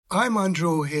I'm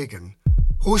Andrew O'Hagan,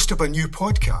 host of a new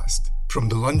podcast from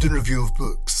the London Review of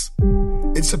Books.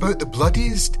 It's about the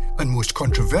bloodiest and most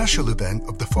controversial event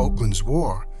of the Falklands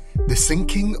War, the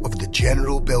sinking of the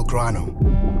General Belgrano.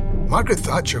 Margaret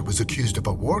Thatcher was accused of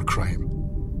a war crime.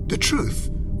 The truth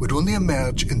would only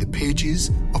emerge in the pages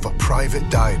of a private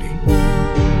diary.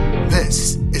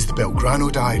 This is the Belgrano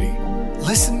Diary.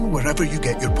 Listen wherever you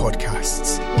get your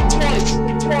podcasts.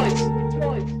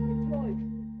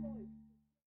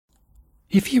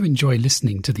 If you enjoy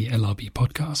listening to the LRB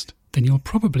podcast, then you'll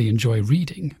probably enjoy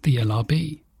reading the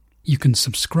LRB. You can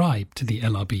subscribe to the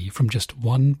LRB from just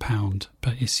 £1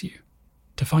 per issue.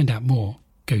 To find out more,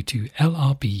 go to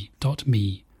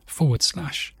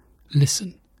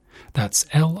lrb.me/listen. That's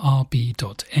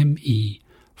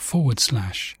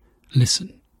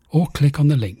lrb.me/listen. Or click on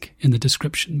the link in the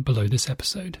description below this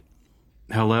episode.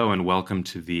 Hello and welcome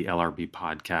to the LRB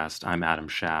podcast. I'm Adam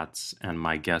Schatz, and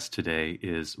my guest today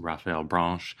is Raphael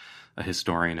Branche, a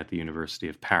historian at the University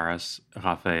of Paris.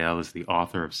 Raphael is the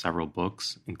author of several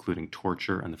books, including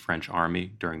Torture and the French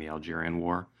Army During the Algerian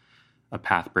War, a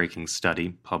path-breaking study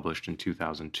published in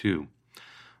 2002.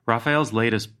 Raphael's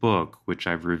latest book, which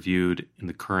I've reviewed in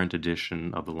the current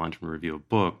edition of the London Review of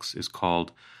Books, is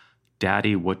called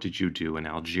Daddy, What Did You Do in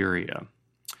Algeria?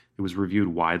 It was reviewed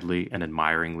widely and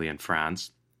admiringly in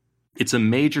France. It's a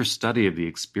major study of the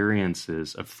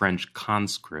experiences of French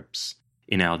conscripts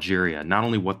in Algeria, not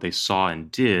only what they saw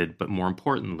and did, but more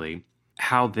importantly,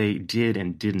 how they did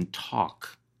and didn't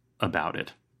talk about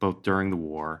it, both during the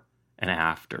war and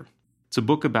after. It's a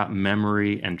book about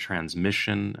memory and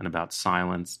transmission and about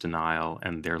silence, denial,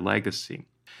 and their legacy.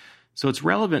 So it's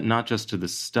relevant not just to the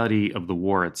study of the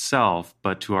war itself,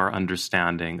 but to our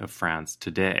understanding of France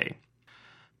today.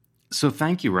 So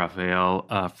thank you, Raphael,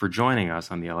 for joining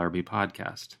us on the LRB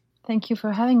podcast. Thank you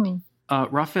for having me.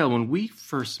 Raphael, when we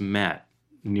first met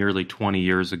nearly 20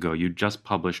 years ago, you just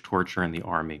published Torture in the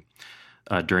Army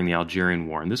during the Algerian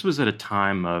War. And this was at a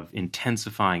time of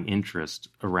intensifying interest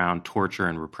around torture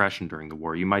and repression during the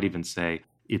war. You might even say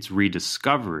its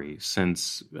rediscovery,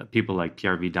 since people like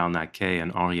Pierre Vidal-Naquet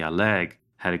and Henri Alleg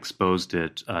had exposed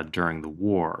it during the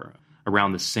war.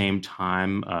 Around the same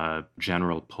time,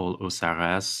 General Paul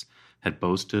Aussares had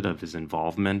boasted of his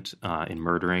involvement in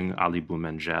murdering Ali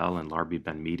Boumengel and Larbi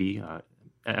Ben Midi,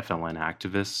 FLN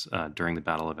activists, during the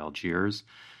Battle of Algiers.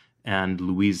 And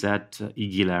Louisette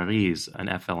Iguilariz, an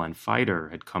FLN fighter,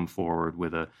 had come forward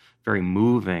with a very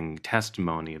moving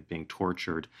testimony of being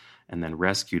tortured and then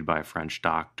rescued by a French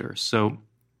doctor. So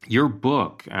your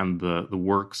book and the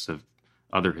works of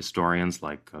other historians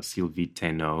like Sylvie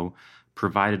Thénault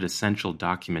provided essential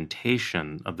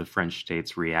documentation of the French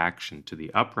state's reaction to the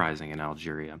uprising in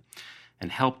Algeria and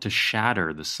helped to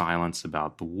shatter the silence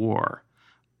about the war.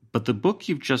 But the book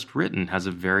you've just written has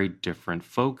a very different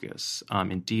focus.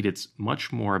 Indeed, it's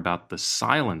much more about the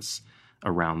silence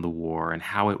around the war and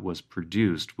how it was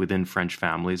produced within French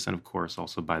families and, of course,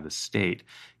 also by the state.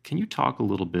 Can you talk a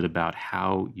little bit about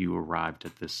how you arrived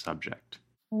at this subject?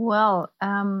 Well,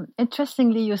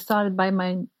 interestingly, you started by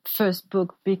my first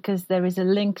book because there is a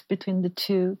link between the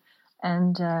two.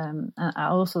 And I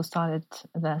also started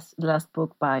the last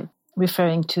book by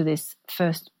referring to this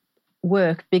first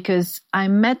work because I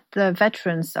met the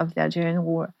veterans of the Algerian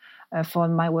War for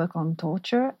my work on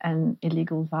torture and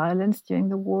illegal violence during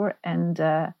the war. And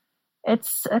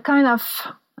it's a kind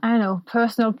of,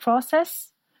 personal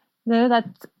process that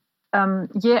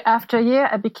year after year,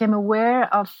 I became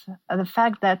aware of the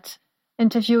fact that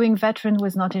interviewing veterans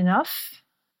was not enough,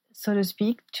 so to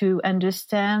speak, to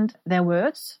understand their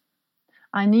words.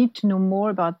 I need to know more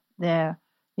about their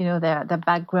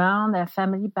background, their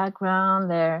family background,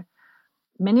 their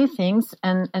many things,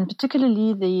 and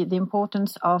particularly the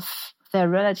importance of their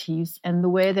relatives and the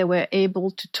way they were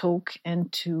able to talk and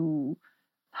to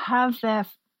have their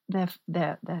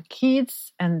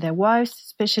kids and their wives,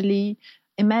 especially,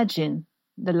 imagine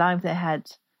the life they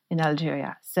had in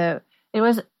Algeria. So it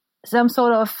was some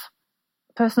sort of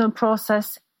personal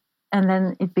process, and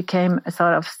then it became a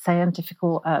sort of scientific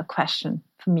question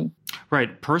for me.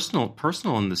 Right, personal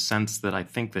in the sense that I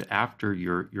think that after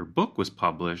your book was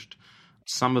published,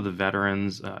 some of the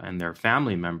veterans and their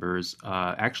family members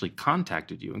actually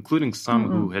contacted you, including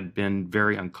some who had been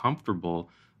very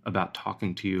uncomfortable about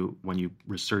talking to you when you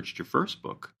researched your first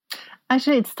book.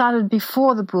 Actually, it started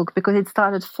before the book because it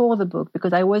started for the book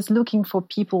because I was looking for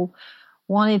people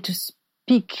wanting to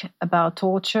speak about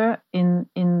torture in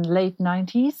late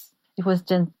 90s. It was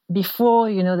just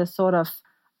before, the sort of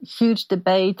huge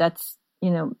debate that's,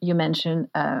 you mentioned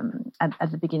at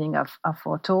the beginning of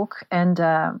our talk. And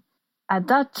at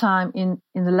that time, in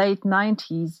the late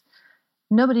 90s,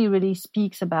 nobody really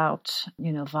speaks about,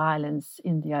 violence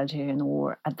in the Algerian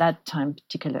War at that time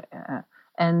particular.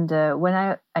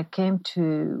 When I came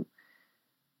to,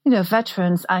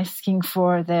 veterans asking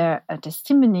for their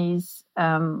testimonies,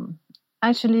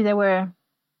 actually they were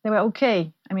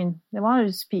okay. I mean, they wanted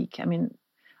to speak. I mean,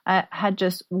 I had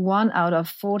just 1 out of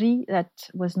 40 that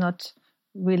was not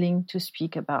willing to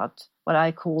speak about what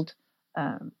I called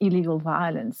illegal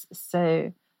violence.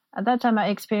 So at that time, I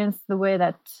experienced the way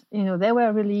that, they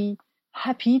were really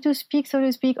happy to speak, so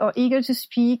to speak, or eager to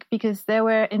speak because they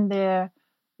were in their,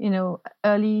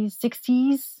 early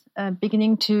 60s,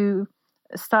 beginning to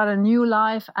start a new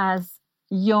life as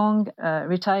young,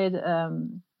 retired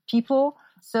people.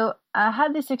 So I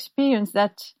had this experience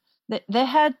that they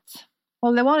had,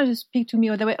 they wanted to speak to me,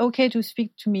 or they were okay to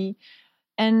speak to me.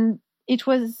 And it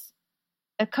was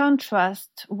a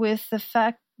contrast with the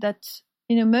fact that,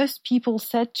 most people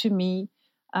said to me,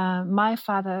 my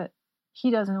father,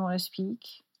 he doesn't want to speak,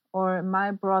 or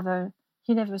my brother,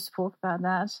 he never spoke about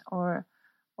that, or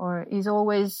he's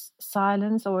always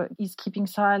silent, or he's keeping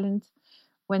silent.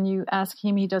 When you ask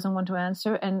him, he doesn't want to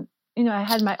answer. And, I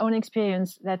had my own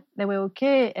experience that they were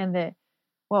okay. And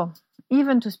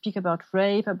even to speak about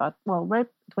rape, rape,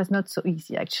 it was not so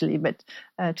easy actually, but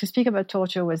to speak about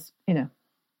torture was,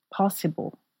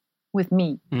 possible with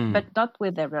me, but not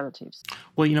with their relatives.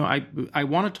 Well, I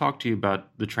want to talk to you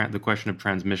about the question of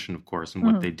transmission, of course, and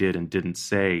what they did and didn't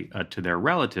say to their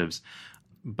relatives.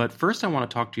 But first, I want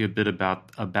to talk to you a bit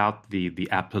about the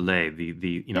appelés,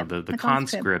 the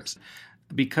conscripts,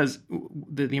 because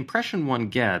the impression one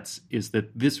gets is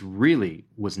that this really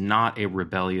was not a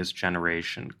rebellious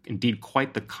generation. Indeed,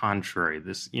 quite the contrary.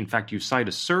 In fact, you cite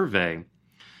a survey.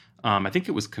 I think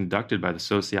it was conducted by the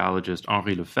sociologist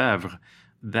Henri Lefebvre,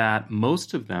 that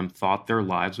most of them thought their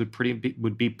lives would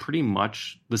be pretty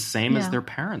much the same as their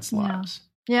parents' lives.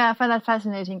 Yeah, I find that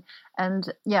fascinating.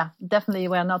 And definitely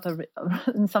we're not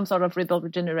in some sort of rebel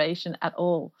generation at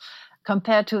all,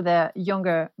 compared to their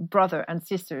younger brother and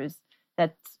sisters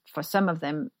that for some of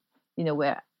them,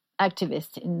 were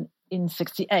activists in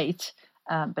 68,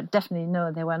 but definitely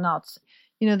no, they were not.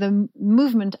 The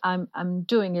movement I'm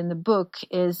doing in the book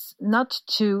is not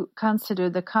to consider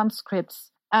the conscripts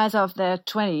as of their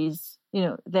 20s.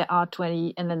 They are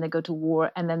 20 and then they go to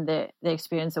war and then they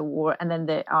experience a war and then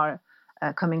they are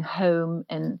coming home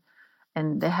and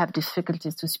they have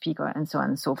difficulties to speak and so on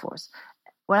and so forth.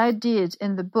 What I did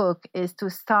in the book is to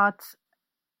start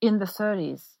in the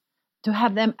 30s, to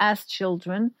have them as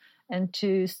children and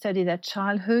to study their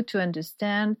childhood, to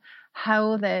understand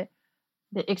how they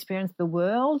experience the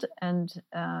world and,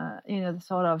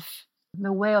 sort of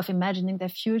the way of imagining their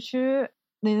future.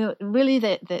 Really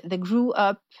they grew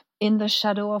up in the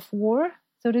shadow of war,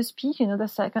 so to speak.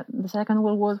 The Second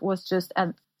World War was just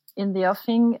in the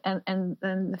offing, and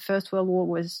then the First World War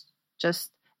was just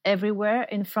everywhere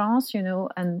in France,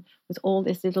 and with all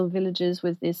these little villages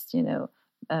with this,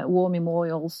 war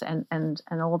memorials and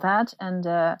all that. And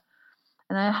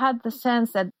I had the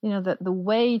sense that, the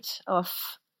weight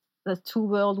of the two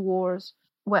world wars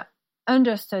were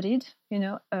understudied,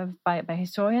 by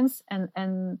historians,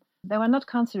 and they were not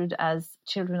considered as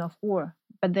children of war,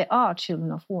 but they are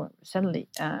children of war, certainly.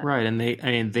 Right,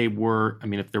 and they were. I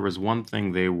mean, if there was one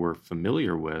thing they were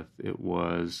familiar with, it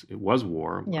was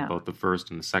war, both the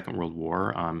First and the Second World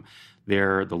War.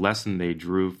 The lesson they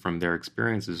drew from their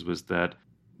experiences was that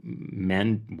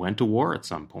men went to war at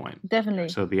some point. Definitely.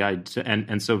 So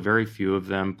so very few of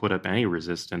them put up any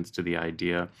resistance to the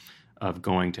idea of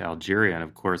going to Algeria. And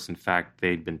of course, in fact,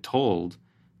 they'd been told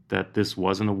that this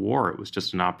wasn't a war. It was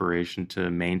just an operation to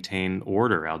maintain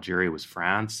order. Algeria was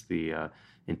France. The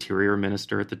interior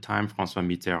minister at the time, François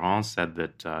Mitterrand, said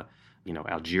that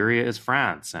Algeria is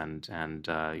France, and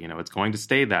it's going to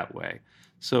stay that way.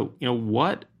 So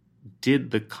what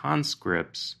did the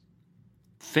conscripts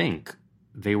think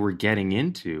they were getting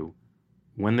into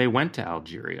when they went to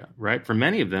Algeria? Right? For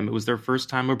many of them, it was their first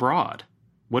time abroad.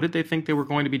 What did they think they were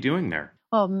going to be doing there?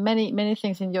 Well, many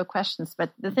things in your questions,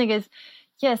 but the thing is,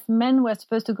 yes, men were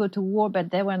supposed to go to war,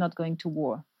 but they were not going to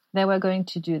war. They were going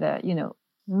to do their,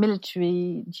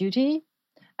 military duty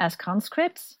as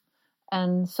conscripts.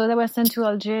 And so they were sent to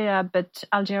Algeria, but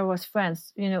Algeria was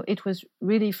France. It was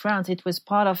really France. It was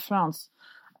part of France,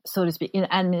 so to speak, in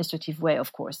an administrative way,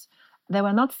 of course. They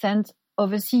were not sent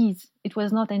overseas. It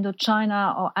was not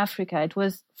Indochina or Africa. It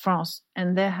was France,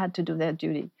 and they had to do their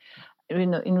duty.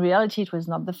 In reality, it was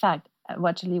not the fact.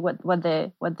 Actually, what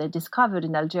they discovered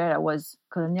in Algeria was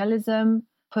colonialism,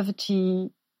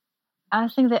 poverty. I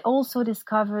think they also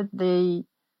discovered the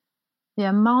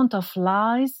amount of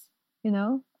lies,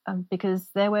 because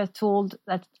they were told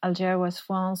that Algeria was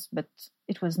France, but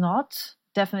it was not,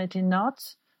 definitely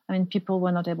not. I mean, people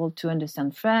were not able to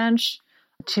understand French.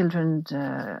 Children,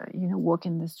 walk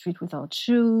in the street without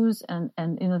shoes, and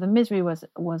the misery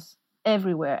was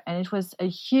everywhere, and it was a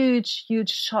huge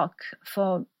shock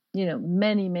for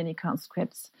many, many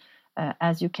conscripts,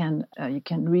 as you can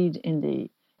read in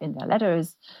their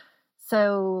letters.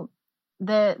 So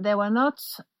they were not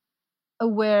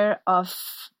aware of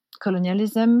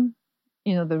colonialism,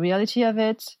 the reality of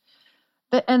it,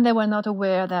 and they were not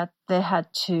aware that they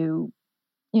had to,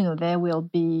 they will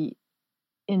be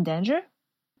in danger.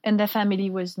 And their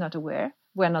family were not aware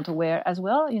as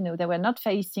well. They were not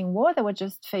facing war. They were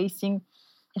just facing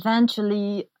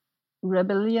eventually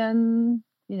rebellion,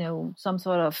 some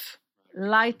sort of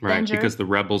light danger. Right, because the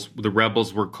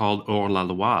rebels were called hors la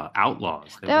loi,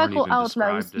 outlaws. They were called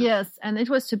outlaws, yes. And it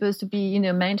was supposed to be,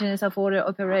 maintenance of order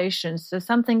operations. So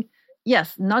something,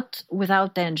 yes, not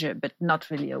without danger, but not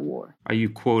really a war. You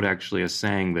quote actually as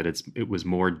saying that it was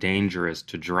more dangerous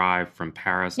to drive from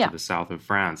Paris to the south of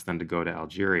France than to go to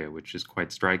Algeria, which is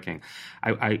quite striking.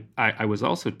 I was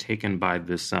also taken by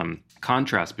this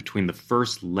contrast between the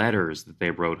first letters that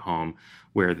they wrote home,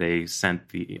 where they sent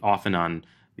often on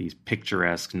these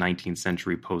picturesque 19th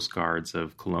century postcards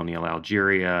of colonial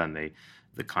Algeria, and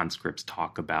the conscripts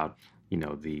talk about,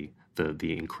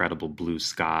 the incredible blue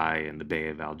sky in the Bay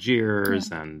of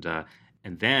Algiers, and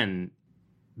then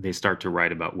they start to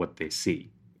write about what they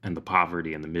see and the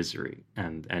poverty and the misery,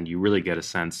 and you really get a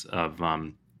sense of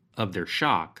their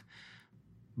shock.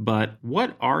 But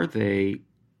what are they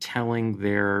telling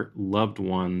their loved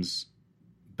ones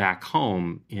back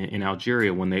home in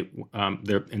Algeria when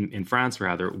they're in France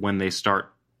rather, when they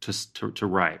start to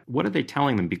write? What are they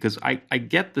telling them? Because I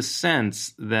get the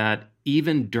sense that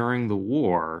even during the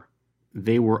war,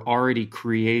 they were already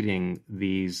creating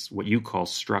these, what you call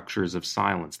structures of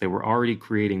silence. They were already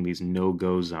creating these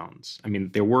no-go zones. I mean,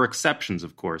 there were exceptions,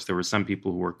 of course. There were some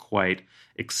people who were quite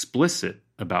explicit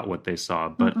about what they saw.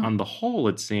 But on the whole,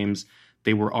 it seems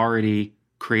they were already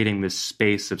creating this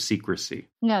space of secrecy.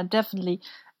 Yeah, definitely.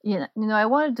 I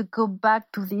wanted to go back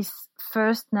to these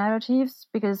first narratives,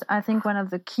 because I think one of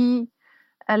the key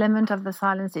elements of the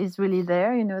silence is really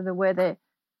there, the way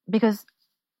because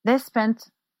they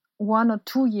spent 1 or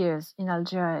 2 years in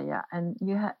Algeria, and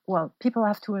people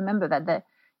have to remember that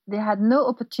they had no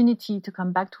opportunity to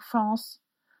come back to France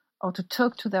or to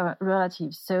talk to their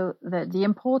relatives. So the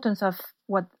importance of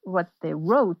what they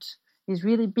wrote is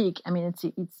really big. I mean,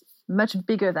 it's much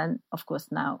bigger than, of course,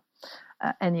 now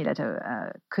any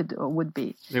letter could or would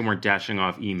be. They weren't dashing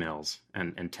off emails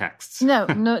and texts. No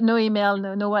email,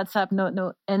 no WhatsApp,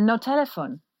 no, and no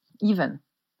telephone even.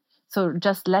 So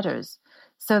just letters.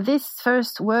 So these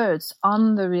first words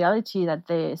on the reality that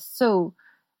they saw,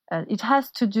 it has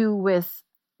to do with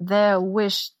their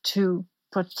wish to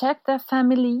protect their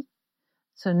family,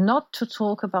 so not to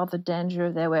talk about the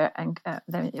danger they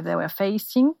were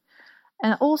facing,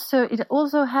 and also it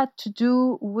also had to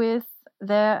do with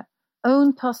their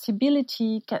own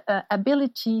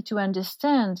ability to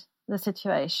understand the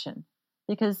situation,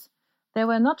 because they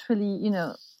were not really,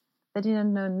 they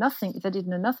didn't know nothing. They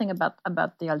didn't know nothing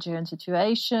about the Algerian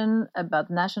situation, about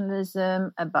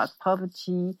nationalism, about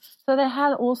poverty. So they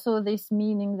had also this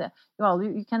meaning that,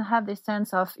 you can have this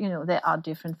sense of, they are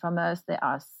different from us. They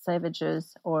are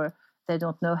savages, or they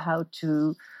don't know how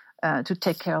to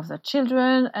take care of their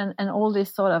children, and all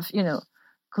this sort of,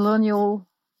 colonial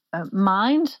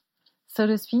mind, so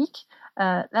to speak.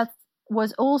 That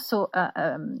was also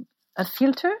a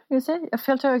filter, you say? A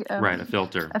filter? Right, a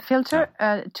filter. A filter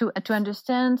to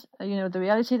understand, the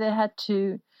reality they had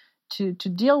to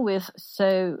deal with.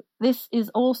 So this is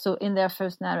also in their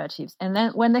first narratives. And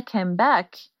then when they came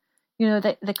back,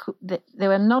 they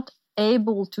were not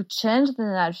able to change the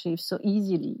narrative so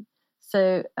easily.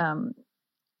 So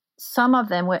some of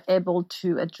them were able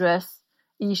to address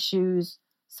issues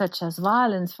such as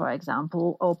violence, for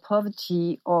example, or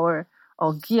poverty, or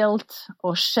guilt,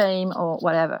 or shame, or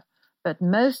whatever. But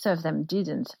most of them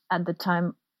didn't at the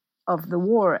time of the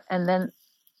war. And then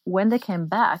when they came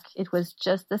back, it was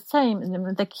just the same.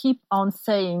 And they keep on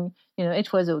saying,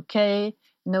 it was okay,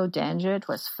 no danger, it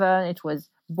was fun, it was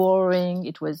boring,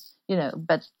 it was,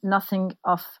 but nothing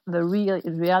of the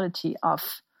reality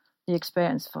of the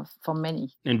experience for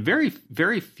many. And very,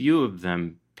 very few of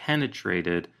them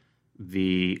penetrated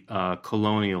the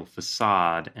colonial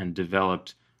facade and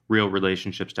developed real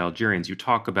relationships to Algerians. You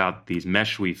talk about these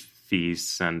Meshwi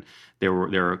feasts, and there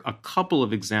are a couple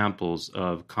of examples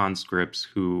of conscripts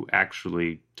who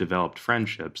actually developed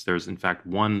friendships. There's, in fact,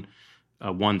 one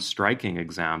one striking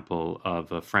example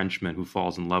of a Frenchman who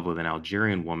falls in love with an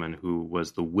Algerian woman who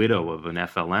was the widow of an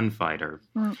FLN fighter.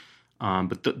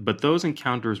 But those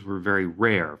encounters were very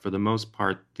rare. For the most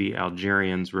part, the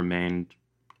Algerians remained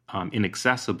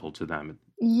inaccessible to them.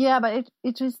 Yeah, but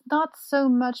it is not so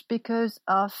much because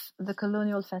of the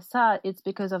colonial facade. It's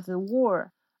because of the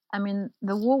war. I mean,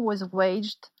 the war was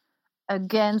waged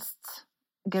against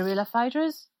guerrilla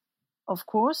fighters, of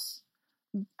course.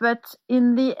 But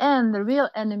in the end, the real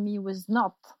enemy was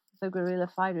not the guerrilla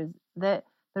fighters. The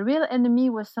real enemy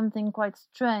was something quite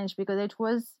strange, because it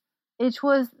was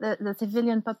the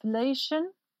civilian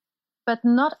population, but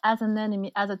not as an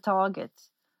enemy, as a target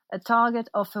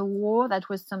of a war that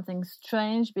was something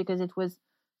strange, because it was,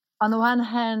 on the one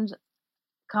hand,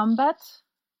 combat,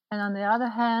 and on the other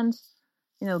hand,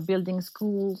 building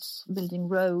schools, building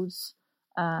roads,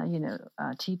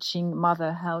 teaching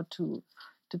mother how to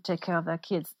take care of their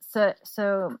kids.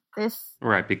 So this,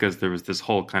 right, because there was this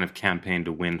whole kind of campaign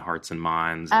to win hearts and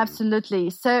minds. Absolutely.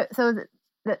 So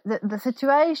the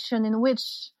situation in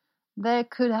which they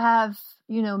could have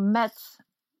met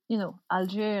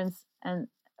Algerians and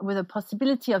with a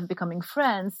possibility of becoming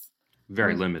friends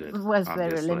very limited. Was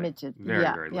very limited.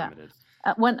 Very limited.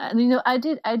 When I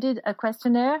did a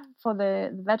questionnaire for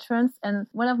the veterans, and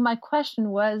one of my questions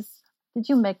was, did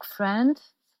you make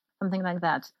friends? Something like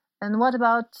that. And what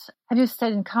about, have you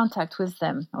stayed in contact with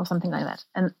them, or something like that?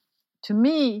 And to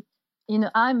me,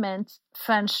 I meant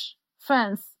French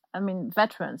friends,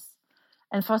 veterans.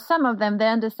 And for some of them, they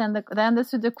understood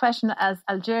the question as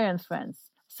Algerian friends.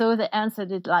 So they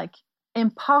answered it like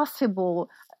impossible,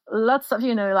 lots of,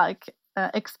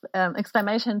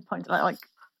 exclamation points, like,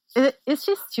 is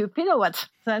she stupid or what? So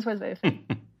that was very funny.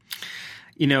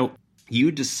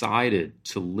 You decided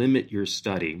to limit your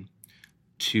study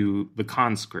to the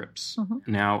conscripts.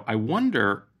 Mm-hmm. Now, I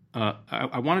wonder,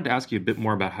 I wanted to ask you a bit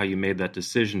more about how you made that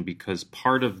decision, because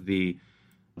part of the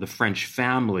French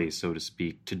family, so to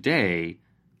speak, today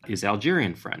is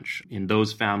Algerian French. In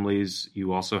those families,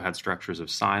 you also had structures of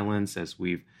silence, as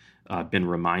we've been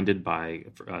reminded by,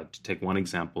 to take one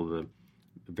example, the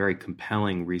very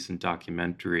compelling recent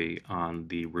documentary on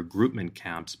the recruitment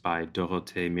camps by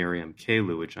Dorothée Miriam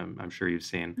Kelu, which I'm sure you've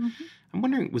seen. Mm-hmm. I'm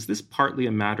wondering, was this partly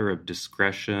a matter of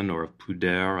discretion or of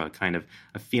pudeur, a kind of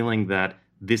a feeling that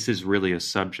this is really a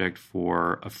subject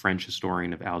for a French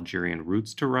historian of Algerian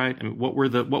roots to write? I mean, what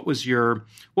was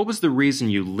the reason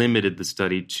you limited the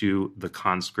study to the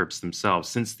conscripts themselves,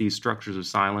 since these structures of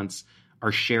silence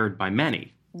are shared by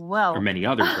many? Well, or many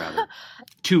others, rather.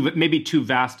 Maybe too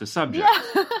vast a subject.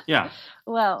 Yeah. Yeah.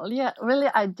 Well, yeah, really,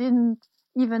 I didn't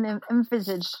even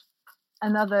envisage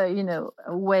another,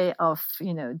 way of,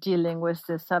 dealing with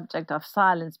the subject of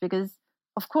silence, because,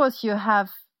 of course, you have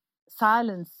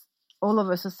silence all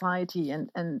over society and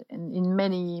in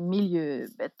many milieux,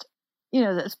 but,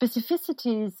 the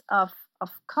specificities of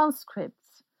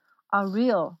conscripts are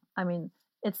real. I mean,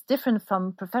 it's different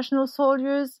from professional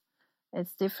soldiers.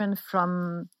 It's different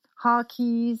from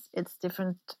harkies. It's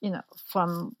different,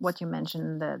 from what you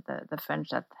mentioned, the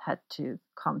French that had to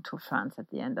come to France at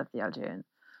the end of the Algerian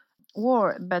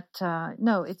War. But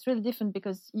no, it's really different,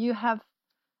 because you have,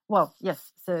 well,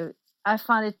 yes. So I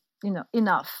find it,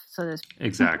 enough. So there's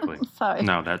exactly. Sorry.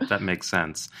 No, that makes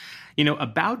sense.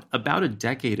 About a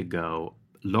decade ago,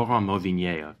 Laurent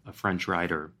Mauvignier, a French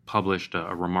writer, published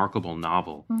a remarkable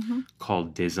novel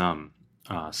called Des Hommes.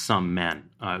 Some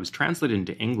Men. It was translated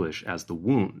into English as The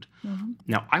Wound. Mm-hmm.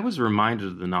 Now, I was reminded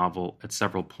of the novel at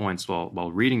several points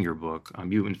while reading your book.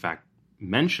 You, in fact,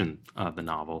 mentioned the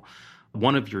novel.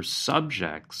 One of your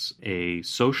subjects, a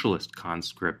socialist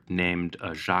conscript named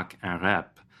Jacques Inrep,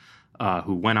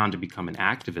 who went on to become an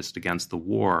activist against the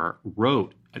war,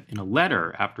 wrote in a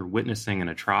letter after witnessing an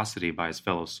atrocity by his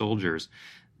fellow soldiers,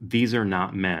 "These are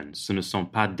not men, ce ne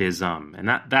sont pas des hommes." And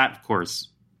that of course,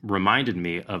 reminded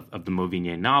me of the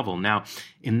Mauvignier novel. Now,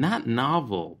 in that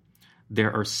novel,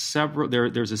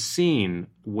 there's a scene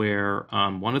where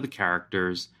one of the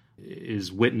characters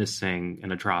is witnessing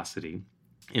an atrocity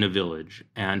in a village,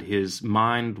 and his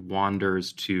mind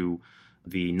wanders to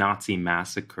the Nazi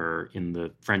massacre in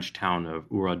the French town of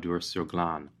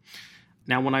Oradour-sur-Glane.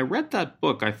 Now, when I read that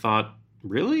book, I thought,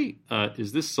 really?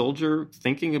 Is this soldier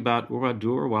thinking about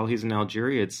Oradour while he's in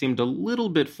Algeria? It seemed a little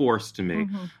bit forced to me.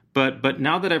 Mm-hmm. But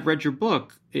now that I've read your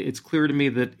book, it's clear to me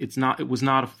that it was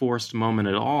not a forced moment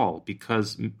at all,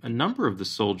 because a number of the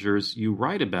soldiers you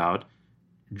write about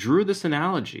drew this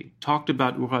analogy, talked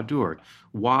about Oradour.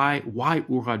 Why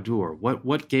Oradour?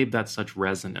 What gave that such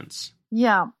resonance?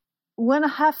 Yeah, one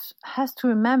has to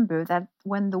remember that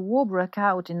when the war broke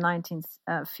out in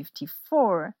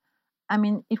 1954, I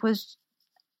mean, it was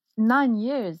 9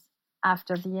 years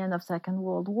after the end of Second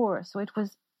World War. So it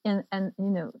was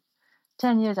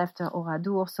 10 years after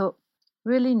Oradour. So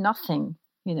really nothing,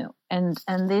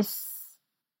 and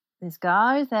these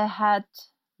guys, they had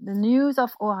the news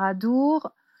of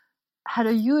Oradour had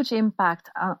a huge impact,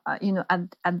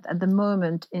 at the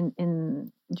moment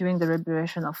during the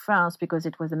liberation of France, because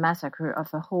it was a massacre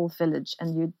of a whole village,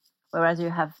 and whereas you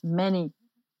have many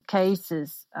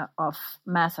cases of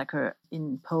massacre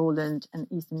in Poland and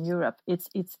Eastern Europe,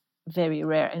 it's very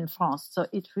rare in France. So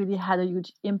it really had a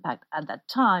huge impact at that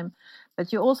time.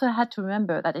 But you also had to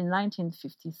remember that in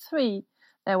 1953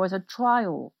 there was a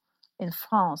trial in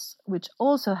France, which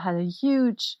also had a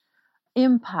huge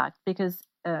impact, because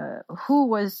who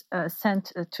was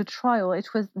sent to trial?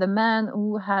 It was the man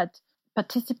who had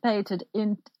participated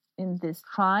in this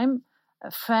crime,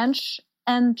 French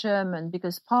and German,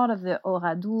 because part of the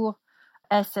Oradour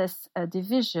SS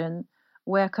division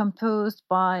were composed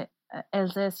by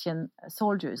Alsatian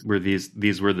soldiers. Were these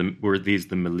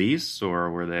the milice,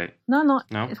 or were they? No.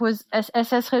 It was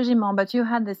SS regiment, but you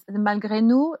had the Malgré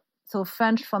Nous, so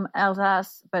French from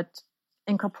Alsace, but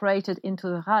incorporated into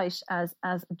the Reich as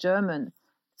German.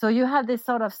 So you had this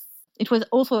sort of. It was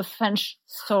also a French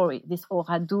story, this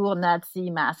Oradour Nazi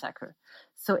massacre.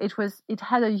 So it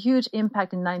had a huge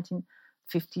impact in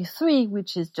 1953,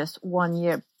 which is just 1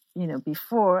 year,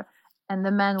 before, and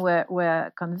the men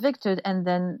were convicted, and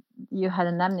then you had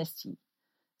an amnesty.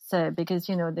 So because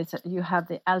you have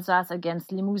the Alsace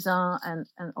against Limousin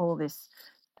and all this.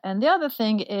 And the other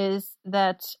thing is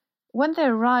that when they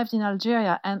arrived in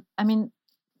Algeria, and I mean,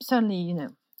 certainly,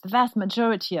 the vast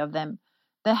majority of them,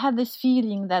 they had this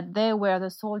feeling that they were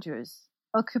the soldiers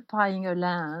occupying a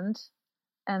land,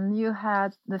 and you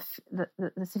had the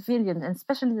civilians, and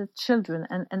especially the children,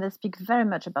 and they speak very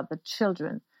much about the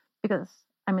children, because,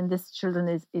 I mean, this children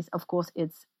is of course,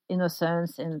 it's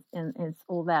innocence and it's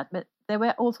all that, but they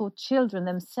were also children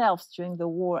themselves during the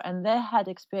war, and they had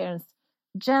experienced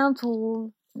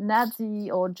gentle Nazi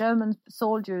or German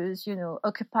soldiers,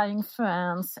 occupying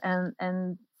France,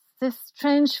 and this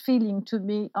strange feeling to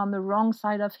be on the wrong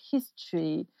side of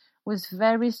history was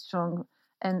very strong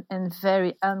and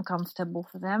very uncomfortable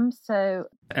for them. So,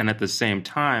 and at the same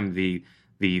time, the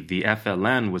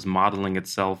FLN was modeling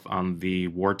itself on the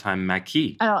wartime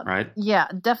Maquis, right? Yeah,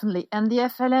 definitely. And the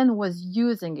FLN was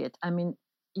using it. I mean,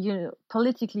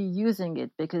 politically using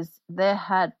it, because they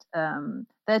had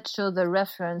that showed the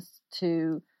reference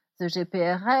to the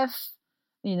GPRF.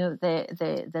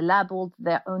 They labeled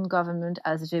their own government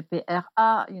as GPRA.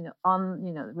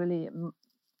 Really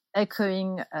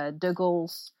echoing De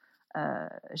Gaulle's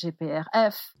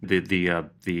GPRF.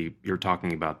 You're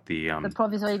talking about the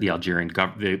provisory, the Algerian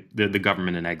the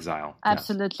government in exile.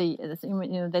 Absolutely, yes.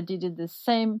 They did the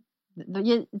same.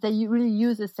 They really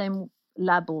used the same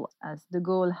label as De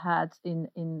Gaulle had in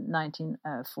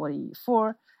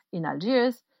 1944 in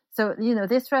Algiers. So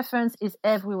this reference is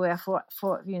everywhere for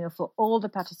all the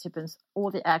participants, all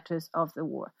the actors of the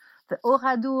war. The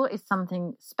Oradour is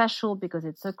something special because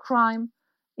it's a crime.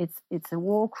 It's a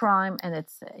war crime, and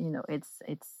it's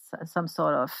some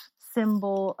sort of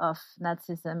symbol of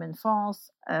Nazism in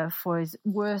France for its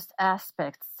worst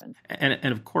aspects.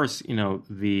 And of course,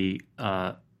 the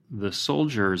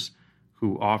soldiers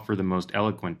who offer the most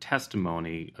eloquent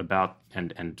testimony about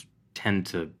and tend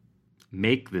to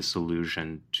make this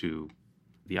allusion to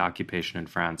the occupation in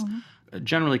France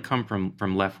generally come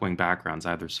from left-wing backgrounds,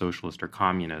 either socialist or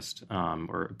communist,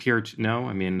 or appear to. No,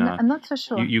 I mean, I'm not so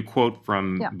sure. You quote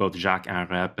from both Jacques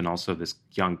Inrep and also this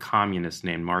young communist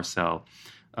named Marcel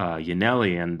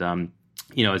Yanelli, and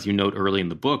as you note early in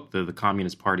the book, the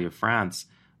Communist Party of France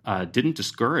didn't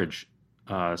discourage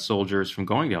soldiers from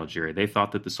going to Algeria. They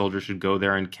thought that the soldiers should go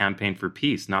there and campaign for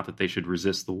peace, not that they should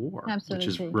resist the war. Absolutely.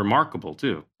 Which is remarkable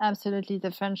too. Absolutely,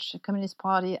 the French Communist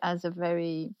Party has a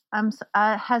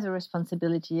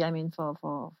responsibility. I mean,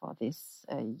 for these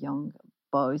young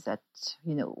boys that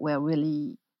were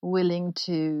really willing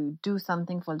to do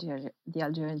something for the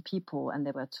Algerian people, and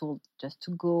they were told just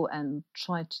to go and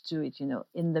try to do it,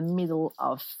 in the middle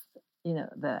of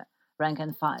the rank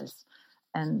and files.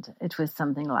 And it was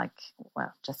something like,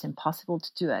 just impossible to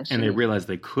do, actually. And they realized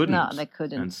they couldn't. No, they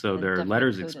couldn't. And so their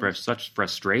letters expressed such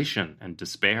frustration and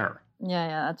despair.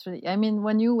 Yeah, that's really. I mean,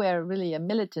 when you were really a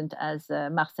militant, as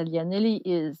Marcel Yanelli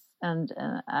is, and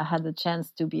I had the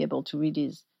chance to be able to read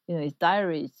his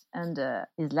diaries and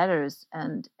his letters,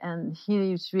 and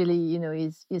he's really,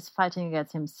 he's fighting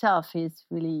against himself. He's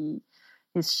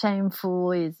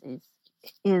shameful.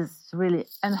 He's really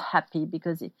unhappy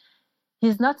because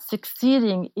he's not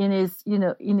succeeding in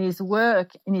his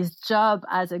work, in his job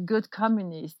as a good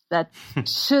communist that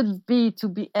should be to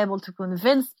be able to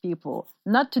convince people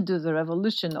not to do the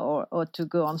revolution or to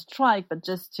go on strike, but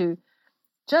just to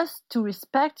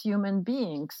respect human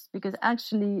beings, because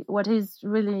actually what he's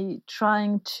really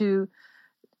trying to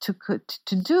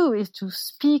do is to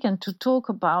speak and to talk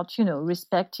about,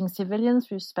 respecting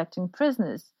civilians, respecting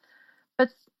prisoners. But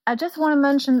I just want to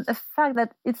mention the fact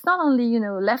that it's not only,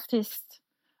 leftist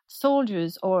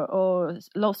soldiers or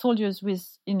soldiers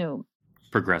with,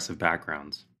 progressive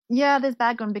backgrounds. Yeah, this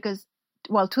background, because,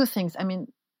 well, two things. I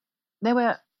mean, they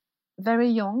were very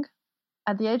young.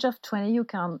 At the age of 20, you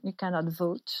cannot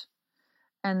vote.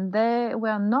 And they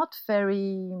were not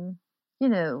very,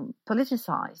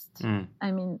 politicized.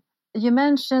 I mean, you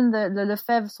mentioned the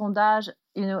Lefebvre sondage,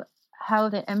 how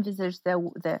they envisaged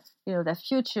their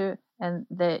future, and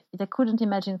they couldn't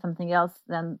imagine something else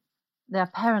than their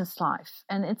parents' life.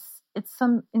 And it's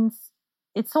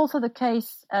also the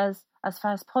case as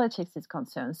far as politics is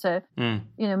concerned. So,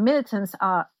 militants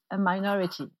are a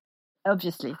minority,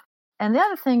 obviously. And the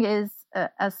other thing is,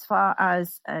 as far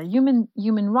as human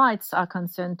rights are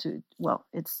concerned,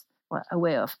 it's a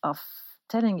way of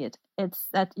telling it. It's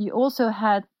that you also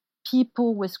had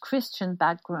people with Christian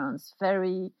backgrounds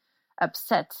very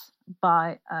upset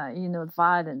by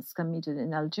violence committed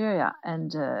in Algeria,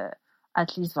 and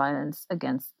at least violence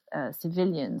against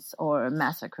civilians or a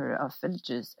massacre of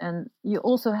villagers. And you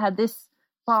also had this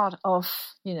part of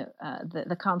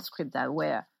the conscript that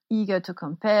were eager to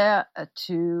compare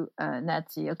to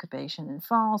Nazi occupation in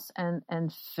France, and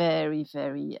very,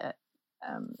 very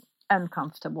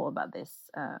uncomfortable about this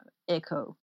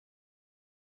echo.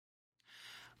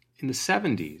 In the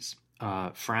 70s,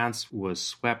 France was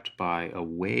swept by a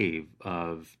wave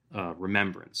of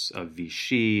remembrance of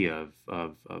Vichy, of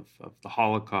the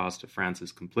Holocaust, of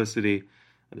France's complicity.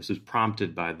 This was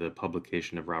prompted by the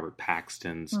publication of Robert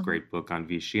Paxton's great book on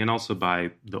Vichy, and also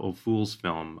by the Old Fools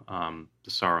film,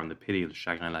 The Sorrow and the Pity, Le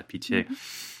Chagrin et la Pitié.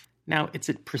 Now, it's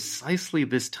at precisely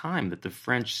this time that the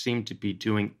French seem to be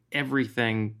doing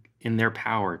everything in their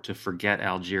power to forget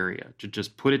Algeria, to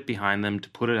just put it behind them, to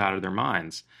put it out of their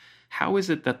minds. How is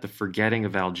it that the forgetting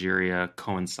of Algeria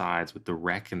coincides with the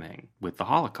reckoning with the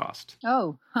Holocaust?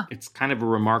 It's kind of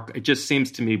it just seems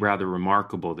to me rather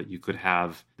remarkable that you could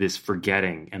have this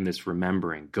forgetting and this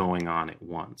remembering going on at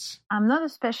once. I'm not a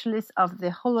specialist of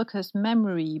the Holocaust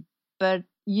memory, but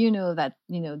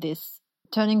this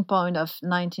turning point of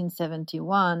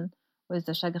 1971 with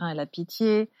the Chagrin et la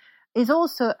Pitié is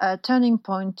also a turning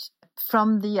point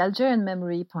from the Algerian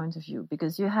memory point of view,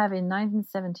 because you have in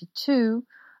 1971,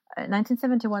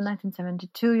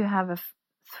 1972, you have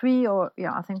three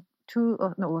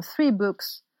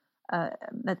books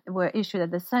that were issued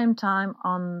at the same time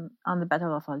on the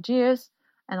Battle of Algiers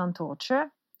and on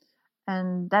torture.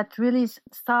 And that really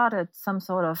started some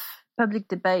sort of public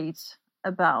debate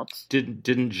about...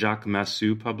 Didn't Jacques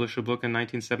Massu publish a book in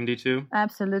 1972?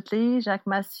 Absolutely. Jacques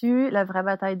Massu, La vraie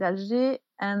bataille d'Alger,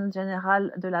 and Général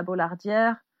de la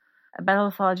Bollardière, Battle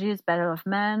of Algiers, Battle of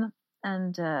Man,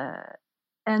 and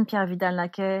Pierre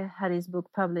Vidal-Naquet had his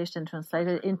book published and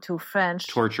translated into French.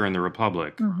 Torture in the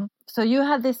Republic. Mm-hmm. So you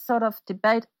had this sort of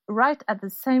debate right at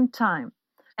the same time,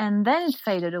 and then it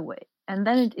faded away, and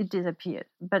then it disappeared.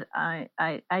 But I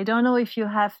don't know if you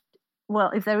have,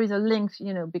 if there is a link,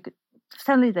 because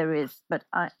certainly there is, but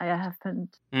I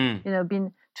haven't,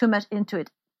 been too much into it.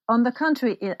 On the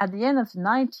contrary, at the end of the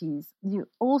 90s, you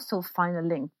also find a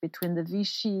link between the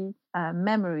Vichy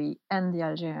memory and the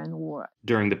Algerian War.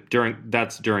 During the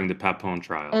Papon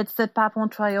trial. It's the Papon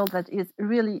trial that is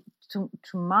really, to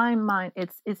my mind,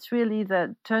 it's really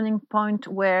the turning point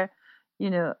where,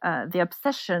 the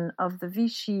obsession of the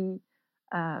Vichy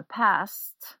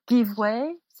past gives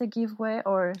way, and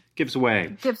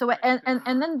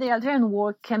then the Algerian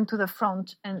War came to the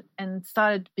front and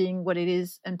started being what it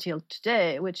is until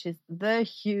today, which is the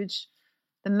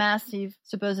massive,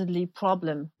 supposedly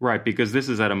problem. Right, because this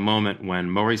is at a moment when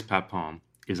Maurice Papon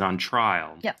is on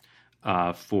trial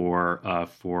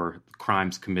for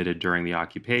crimes committed during the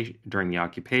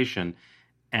occupation,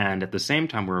 and at the same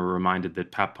time we're reminded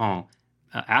that Papon,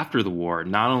 after the war,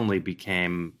 not only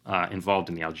became involved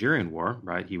in the Algerian War,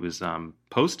 right? He was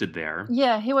posted there.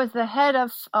 Yeah, he was the head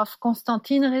of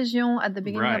Constantine Region at the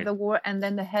beginning of the war, and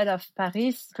then the head of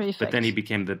Paris prefect. But then he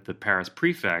became the Paris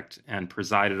prefect and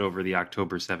presided over the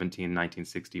October 17,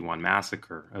 1961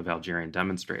 massacre of Algerian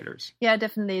demonstrators. Yeah,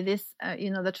 definitely. This,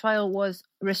 the trial was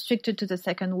restricted to the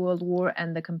Second World War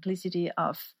and the complicity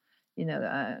of,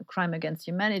 crime against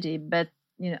humanity, but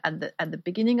at the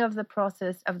beginning of the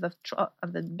process of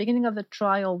the beginning of the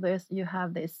trial, you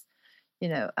have this,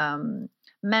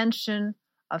 mention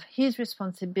of his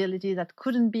responsibility that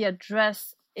couldn't be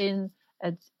addressed in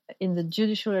the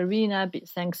judicial arena,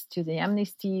 thanks to the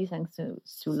amnesty, thanks to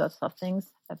lots of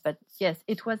things. But yes,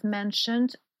 it was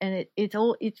mentioned, and it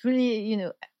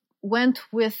really, went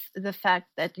with the fact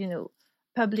that,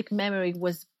 public memory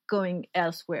was going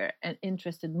elsewhere and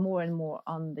interested more and more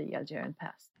on the Algerian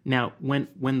past. Now,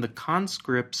 when the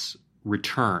conscripts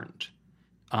returned,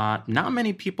 not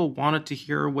many people wanted to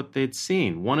hear what they'd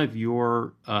seen. One of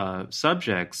your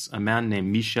subjects, a man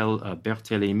named Michel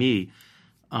Berthelemy,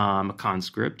 a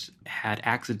conscript, had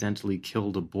accidentally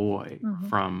killed a boy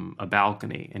from a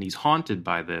balcony, and he's haunted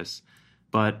by this,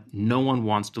 but no one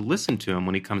wants to listen to him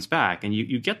when he comes back. And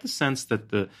you get the sense that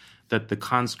the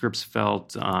conscripts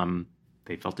felt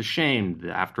ashamed.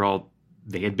 After all,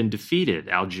 they had been defeated.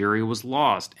 Algeria was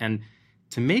lost. And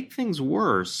to make things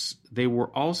worse, they were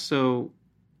also,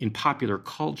 in popular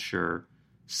culture,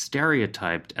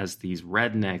 stereotyped as these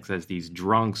rednecks, as these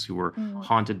drunks who were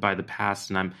haunted by the past.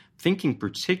 And I'm thinking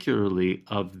particularly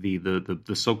of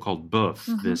the so-called boeuf,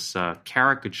 this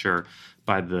caricature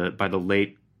by the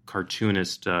late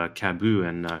cartoonist Cabu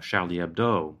and Charlie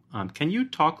Hebdo. Can you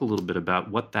talk a little bit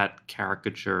about what that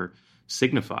caricature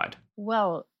signified?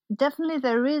 Well, definitely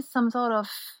there is some sort of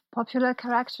popular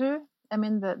character. I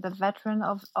mean, the veteran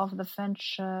of the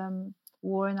French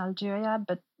war in Algeria,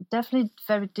 but definitely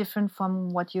very different from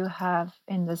what you have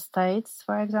in the States,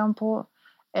 for example.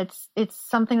 It's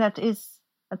something that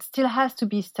still has to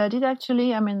be studied,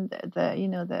 actually. I mean,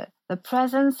 the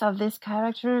presence of these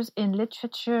characters in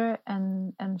literature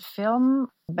and film,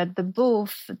 but the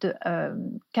boeuf,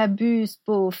 Cabu's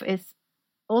boeuf,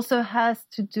 also has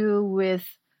to do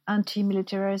with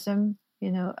anti-militarism.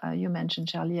 You mentioned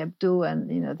Charlie Hebdo,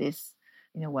 and this,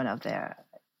 one of their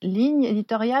ligne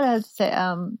éditoriale,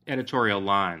 editorial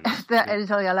lines. The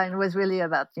editorial line was really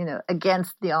about,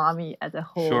 against the army as a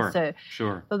whole.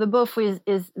 Sure. So the boeuf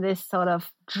is this sort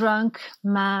of drunk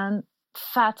man,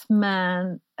 fat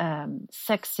man,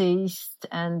 sexist,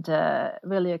 and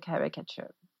really a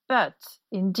caricature. But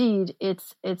indeed,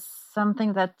 it's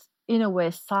something that in a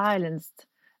way silenced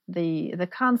the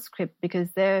conscript,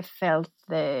 because they felt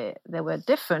they were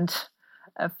different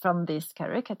from this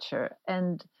caricature.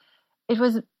 And it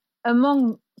was,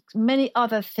 among many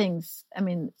other things, I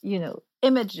mean,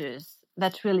 images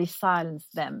that really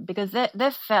silenced them, because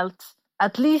they felt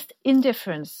at least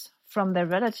indifference from their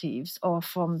relatives or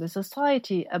from the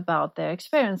society about their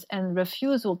experience, and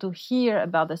refusal to hear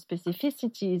about the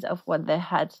specificities of what they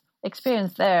had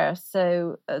experienced there.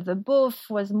 So the boeuf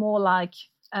was more like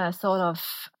a sort of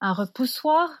un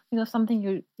repoussoir, something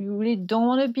you really don't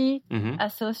want to be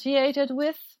associated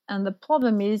with. And the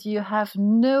problem is you have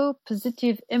no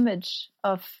positive image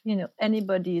of,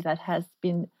 anybody that has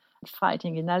been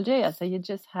fighting in Algeria. So you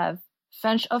just have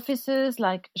French officers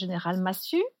like General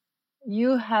Massu.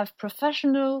 You have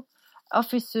professional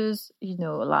officers,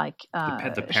 like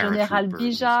General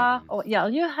Bijard.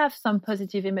 You have some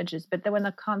positive images, but they were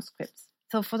not conscripts.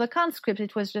 So for the conscript,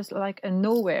 it was just like a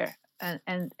nowhere.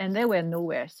 And they were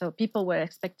nowhere. So people were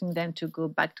expecting them to go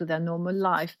back to their normal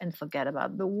life and forget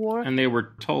about the war. And they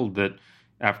were told that,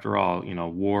 after all,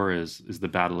 war is the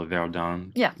Battle of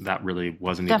Verdun. Yeah. That really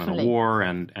wasn't even a war,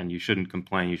 and you shouldn't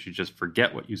complain. You should just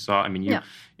forget what you saw. I mean,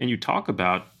 you talk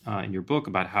about in your book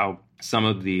about how some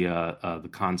of the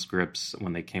conscripts,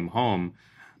 when they came home,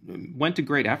 went to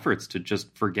great efforts to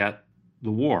just forget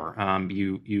the war.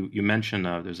 You mentioned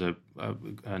there's an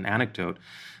anecdote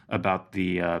about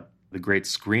the great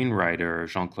screenwriter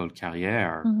Jean-Claude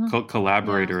Carrière,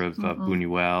 collaborator of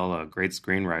Buñuel, a great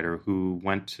screenwriter, who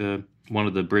went to one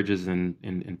of the bridges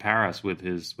in Paris with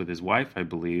his wife, I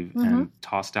believe, and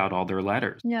tossed out all their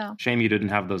letters. Yeah. Shame you didn't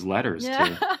have those letters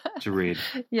to read.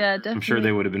 Yeah, definitely. I'm sure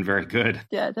they would have been very good.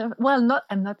 Yeah, well,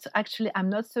 I'm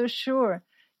not so sure.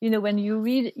 When you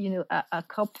read, a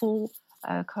couple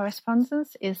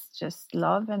correspondence, is just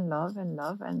love and love and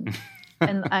love and.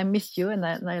 And I miss you, and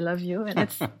I love you, and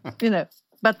it's,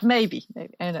 but maybe,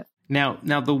 I know.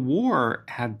 Now the war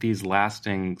had these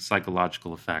lasting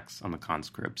psychological effects on the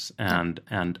conscripts, and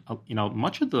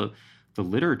much of the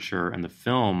literature and the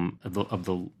film of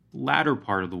the latter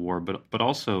part of the war, but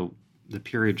also the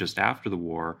period just after the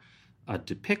war,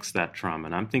 depicts that trauma.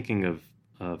 And I'm thinking of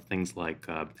things like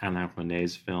Alain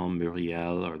René's film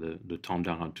Muriel, or the Tombe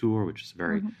d'Arantour, which is a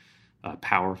very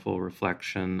powerful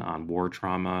reflection on war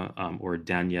trauma, or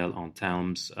Daniel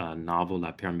Antelme's novel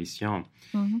La Permission.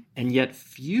 And yet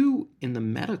few in the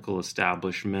medical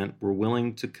establishment were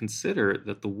willing to consider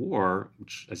that the war,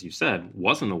 which, as you said,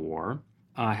 wasn't a war,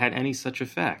 had any such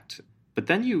effect. But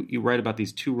then you write about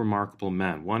these two remarkable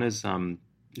men. One is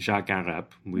Jacques Arep,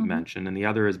 we mentioned, and the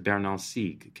other is Bernard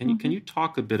Sieg. Can you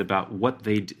talk a bit about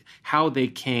how they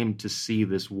came to see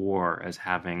this war as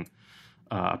having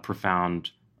a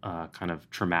profound kind of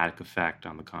traumatic effect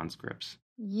on the conscripts?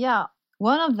 Yeah.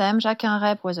 One of them, Jacques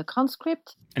Arep, was a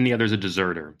conscript. And the other is a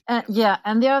deserter. And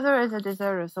the other is a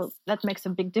deserter. So that makes a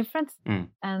big difference.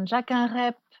 And Jacques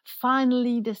Arep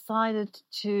finally decided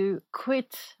to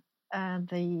quit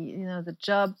the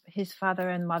job his father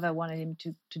and mother wanted him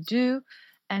to do.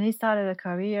 And he started a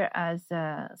career as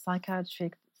a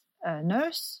psychiatric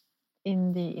nurse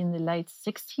in the late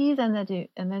 60s.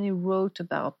 And then he wrote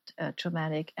about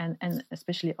traumatic and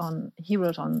especially he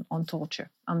wrote on torture,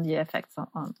 on the effects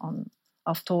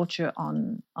of torture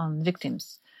on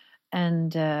victims.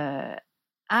 And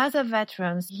as a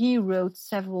veteran, he wrote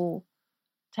several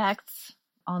texts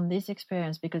on this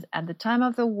experience because at the time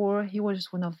of the war, he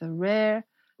was one of the rare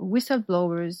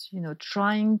whistleblowers,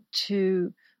 trying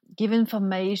to give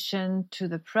information to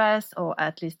the press, or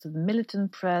at least to the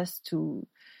militant press, to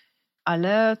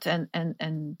alert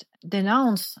and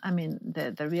denounce,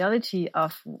 the reality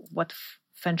of what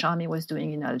French army was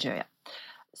doing in Algeria.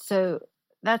 So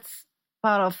that's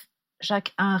part of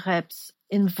Jacques Arep's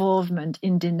involvement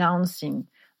in denouncing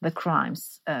the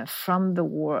crimes from the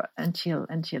war until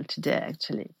today,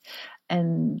 actually.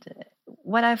 And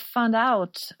what I found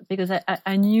out, because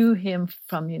I knew him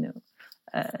from,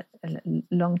 a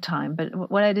long time, but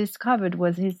what I discovered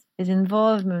was his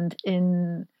involvement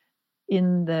in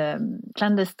the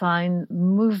clandestine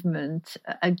movement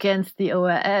against the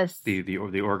OAS,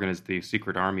 the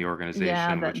secret army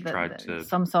organization, which tried to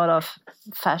some sort of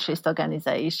fascist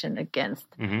organization against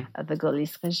the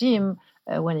Gaullist regime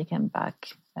when he came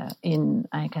back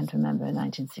I can't remember,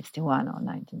 1961 or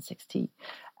 1960.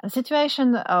 The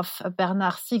situation of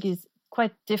Bernard Sieg is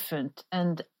quite different,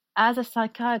 and as a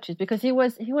psychiatrist, because he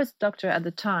was doctor at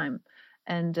the time,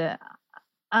 and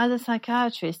as a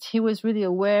psychiatrist, he was really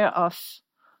aware of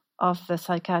the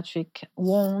psychiatric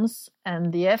wounds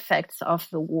and the effects of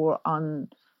the war on,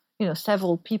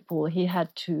 several people he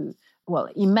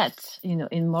met,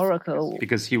 in Morocco.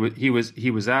 Because he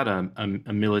was at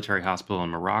a military hospital in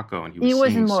Morocco, and he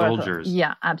was seeing soldiers.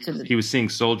 Yeah, absolutely. He was seeing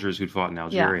soldiers who'd fought in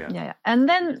Algeria. Yeah. And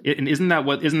then, isn't that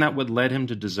what led him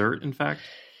to desert? In fact,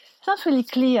 it's not really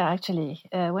clear actually.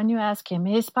 When you ask him,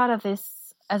 he's part of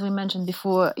this, as we mentioned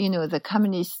before, the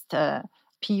communist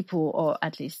people, or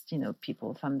at least,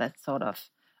 people from that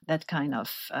kind of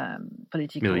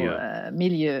political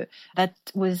milieu.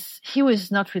 He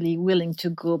was not really willing to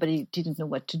go, but he didn't know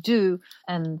what to do.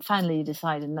 And finally he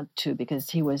decided not to,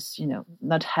 because he was,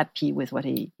 not happy with what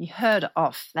he heard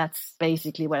of. That's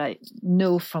basically what I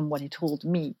know from what he told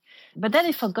me. But then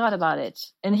he forgot about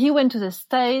it. And he went to the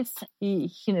States. He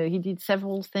did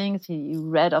several things. He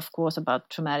read, of course, about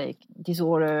traumatic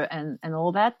disorder and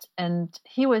all that. And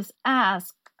he was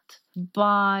asked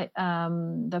by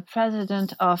the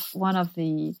president of one of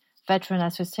the veteran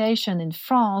association in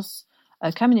France,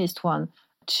 a communist one,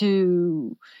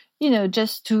 to,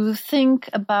 just to think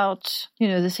about,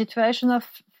 the situation of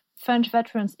French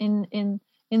veterans in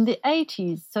the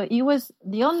 80s. So he was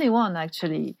the only one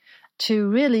actually to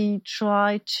really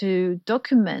try to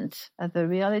document the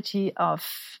reality of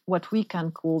what we can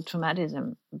call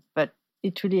traumatism, but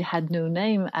it really had no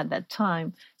name at that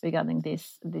time regarding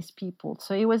these people.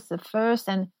 So he was the first,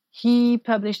 and he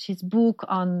published his book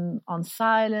on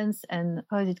silence and,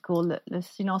 how is it called? Le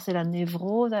silence et la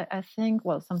névrose, I think.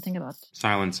 Well, something about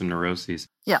silence and neuroses.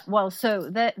 Yeah. Well, so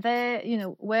they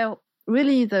were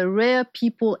really the rare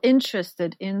people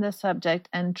interested in the subject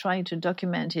and trying to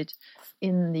document it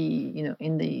in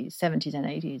the 70s and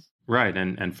 80s. Right,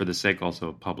 and for the sake also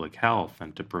of public health,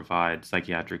 and to provide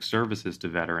psychiatric services to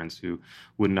veterans who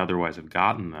wouldn't otherwise have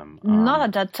gotten them. Not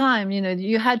at that time,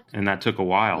 you had... And that took a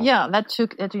while. Yeah, that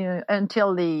took,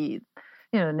 until in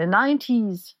the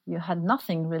 90s, you had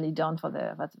nothing really done for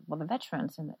the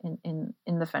veterans in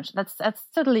the French. That's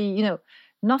totally,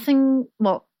 nothing,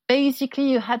 well, basically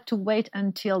you had to wait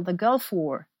until the Gulf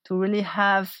War to really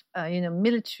have,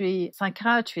 military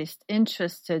psychiatrists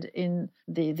interested in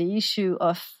the issue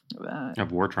of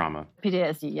war trauma,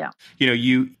 PTSD. Yeah.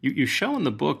 You show in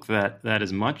the book that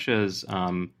as much as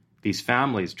these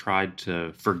families tried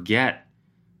to forget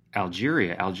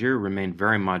Algeria remained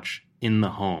very much in the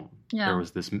home. Yeah. There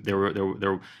was this. There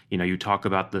were. You talk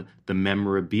about the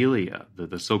memorabilia,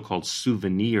 the so-called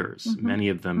souvenirs. Mm-hmm. Many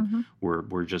of them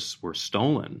mm-hmm. were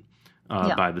stolen.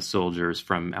 By the soldiers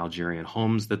from Algerian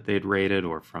homes that they'd raided,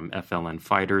 or from FLN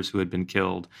fighters who had been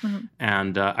killed. Mm-hmm.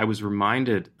 And I was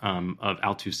reminded of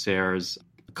Althusser's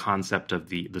concept of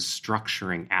the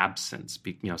structuring absence,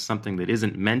 something that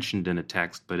isn't mentioned in a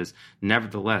text but is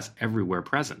nevertheless everywhere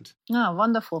present. Oh,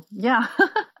 wonderful. Yeah.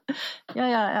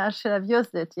 yeah, I should have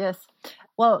used it. Yes.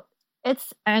 Well, I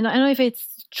don't know if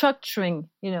it's structuring,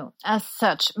 as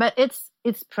such, but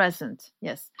it's present.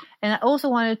 Yes. And I also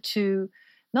wanted to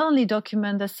not only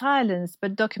document the silence,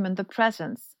 but document the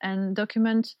presence and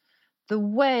document the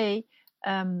way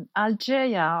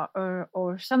Algeria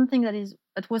or something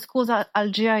that was called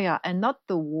Algeria and not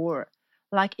the war,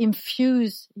 like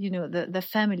infuse, the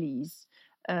families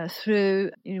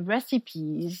through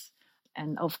recipes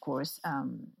and of course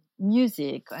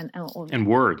music and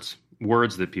words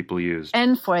that people used.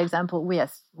 And for example,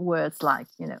 yes, words like,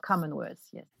 common words,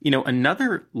 yes.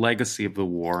 Another legacy of the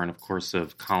war and of course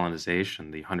of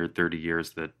colonization, the 130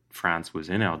 years that France was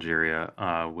in Algeria,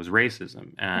 was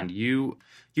racism. And you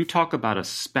talk about a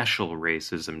special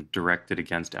racism directed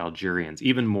against Algerians,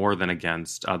 even more than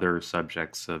against other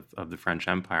subjects of the French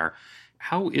Empire.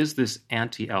 How is this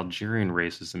anti-Algerian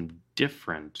racism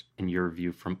different, in your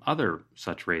view, from other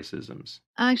such racisms?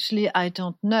 Actually, I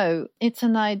don't know. It's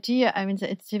an idea. I mean,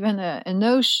 it's even a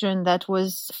notion that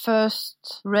was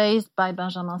first raised by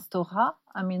Benjamin Stora.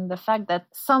 I mean, the fact that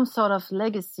some sort of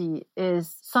legacy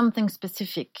is something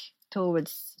specific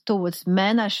towards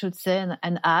men, I should say,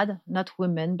 and add, not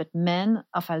women, but men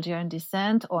of Algerian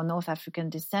descent or North African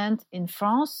descent in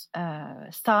France,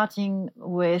 starting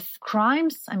with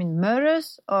crimes,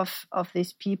 murders of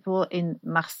these people in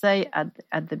Marseille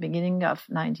at the beginning of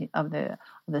the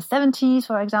 70s,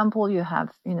 for example. You have,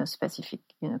 specific,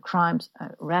 crimes,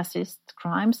 racist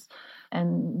crimes,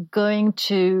 and going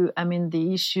to,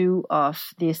 the issue of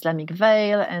the Islamic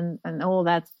veil and all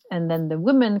that. And then the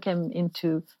women came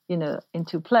into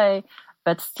play.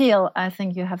 But still, I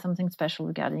think you have something special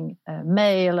regarding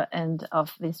male and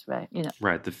of this way,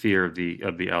 Right, the fear of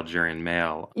the Algerian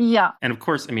male. Yeah. And of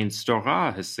course,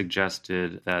 Stora has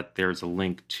suggested that there's a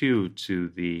link to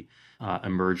the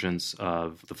emergence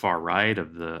of the far right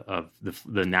of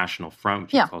the National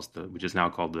Front, which is now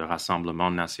called the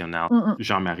Rassemblement National. Mm-hmm.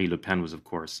 Jean-Marie Le Pen was, of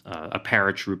course, a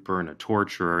paratrooper and a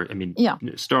torturer.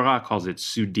 Stora calls it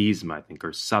Sudisme, I think, or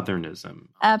Southernism.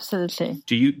 Absolutely.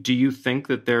 Do you think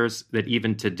that that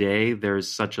even today there's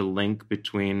such a link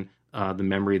between the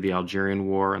memory of the Algerian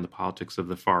War and the politics of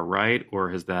the far right, or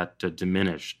has that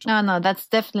diminished? No, that's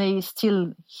definitely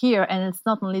still here, and it's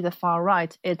not only the far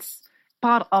right; it's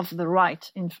part of the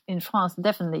right in France,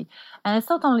 definitely. And it's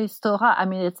not only Stora.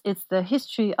 It's the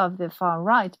history of the far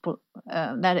right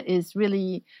that is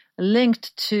really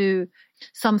linked to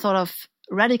some sort of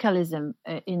radicalism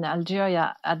in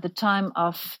Algeria at the time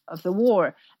of the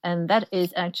war, and that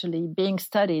is actually being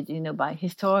studied, by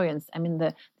historians.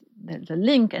 The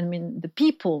link, the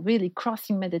people really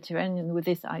crossing Mediterranean with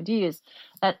these ideas,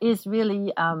 that is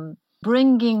really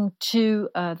bringing to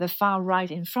the far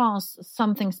right in France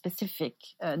something specific,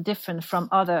 different from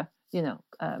other,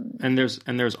 And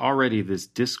there's already this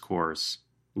discourse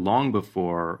long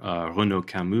before Renaud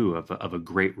Camus of a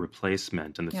great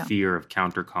replacement and the fear of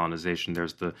counter-colonization.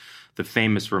 There's the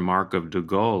famous remark of de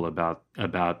Gaulle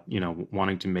about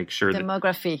wanting to make sure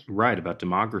demography. Right, about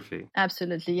demography.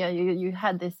 Absolutely, yeah. You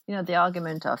had this, the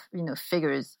argument of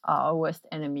figures are our worst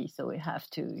enemy, so we have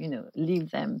to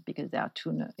leave them because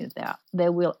they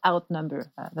will outnumber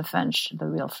the French, the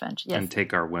real French. Yes. And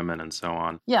take our women and so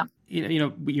on. Yeah.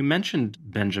 You mentioned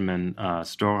Benjamin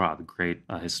Stora, the great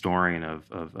historian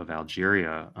of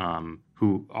Algeria,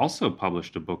 who also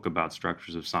published a book about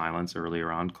structures of silence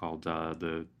earlier on called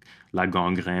the La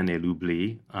Gangrène et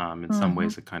l'Oubli, in some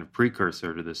ways a kind of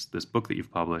precursor to this book that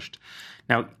you've published.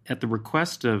 Now, at the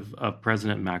request of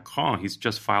President Macron, he's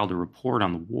just filed a report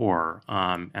on the war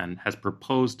and has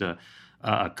proposed a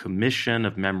commission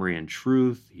of memory and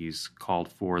truth. He's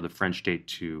called for the French state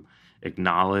to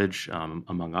acknowledge,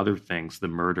 among other things, the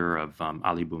murder of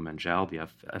Ali Boumengel, the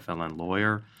FLN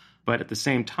lawyer. But at the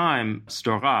same time,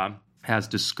 Stora has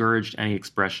discouraged any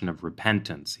expression of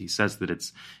repentance. He says that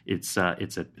it's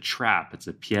a trap, it's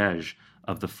a piège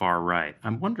of the far right.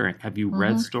 I'm wondering, have you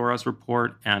read Stora's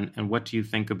report, and what do you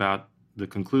think about the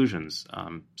conclusions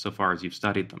so far as you've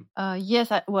studied them?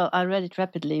 Yes, I read it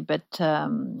rapidly, but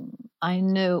I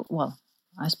know. Well,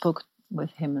 I spoke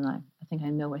with him, and I think I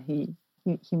know what he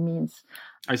means.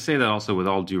 I say that also with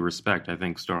all due respect. I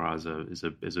think Stora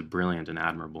is a brilliant and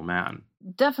admirable man.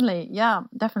 Definitely, yeah,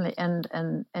 definitely,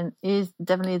 and is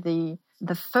definitely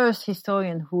the first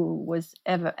historian who was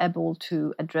ever able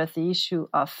to address the issue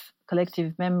of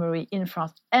collective memory in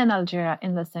France and Algeria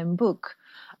in the same book.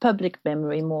 Public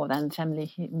memory more than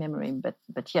family memory, but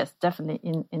yes, definitely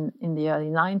in the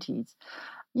early 90s.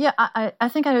 Yeah, I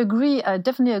think I agree. I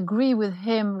definitely agree with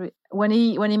him when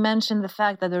he mentioned the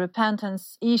fact that the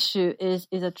repentance issue is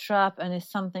a trap and is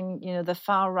something, the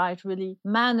far right really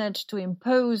managed to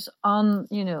impose on,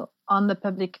 on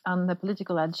the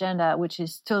political agenda, which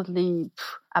is totally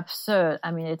absurd.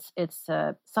 I mean, it's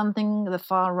something the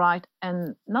far right,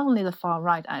 and not only the far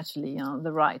right, actually,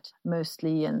 the right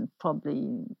mostly, and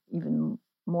probably even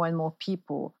more and more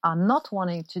people are not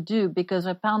wanting to do, because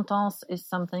repentance is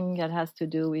something that has to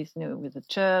do with, with the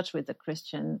church, with the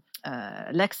Christian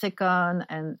lexicon,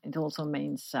 and it also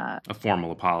means a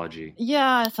formal apology.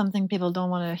 Yeah, something people don't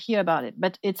want to hear about it.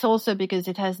 But it's also because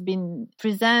it has been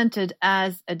presented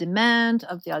as a demand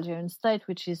of the Algerian state,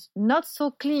 which is not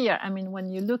so clear. I mean, when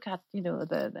you look at,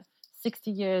 the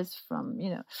 60 years from,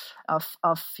 of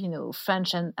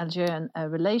French and Algerian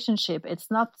relationship,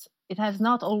 it has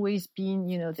not always been,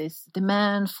 this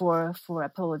demand for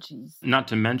apologies. Not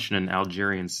to mention an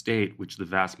Algerian state, which the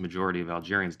vast majority of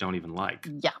Algerians don't even like.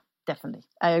 Yeah, definitely.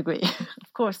 I agree.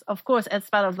 Of course, as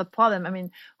part of the problem. I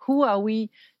mean, who are we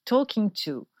talking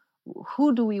to?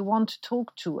 Who do we want to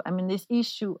talk to? I mean, this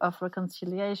issue of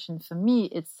reconciliation, for me,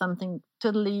 it's something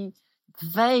totally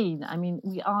vain. I mean,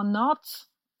 we are not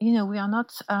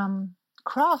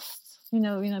crossed.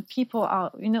 People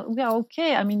are, we are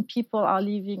okay. I mean, people are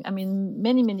living,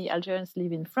 many Algerians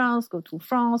live in France, go to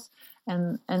France.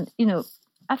 And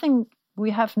I think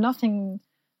we have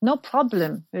no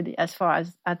problem really as far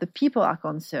as the people are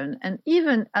concerned. And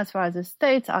even as far as the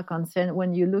states are concerned,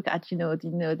 when you look at,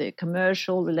 the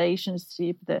commercial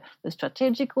relationship, the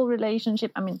strategical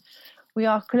relationship, I mean, we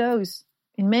are close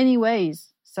in many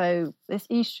ways. So this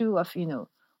issue of,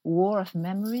 war of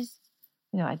memories,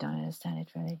 I don't understand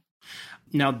it really.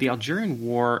 Now, the Algerian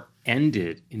War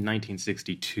ended in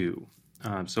 1962,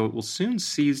 so it will soon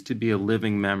cease to be a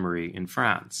living memory in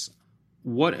France.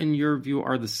 What, in your view,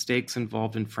 are the stakes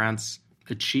involved in France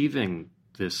achieving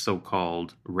this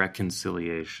so-called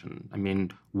reconciliation? I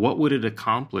mean, what would it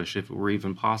accomplish if it were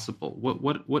even possible?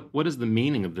 What is the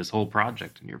meaning of this whole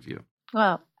project, in your view?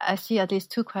 Well, I see at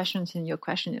least two questions in your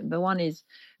question. The one is,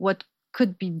 what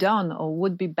could be done or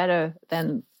would be better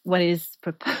than what is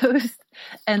proposed,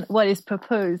 and what is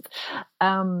proposed.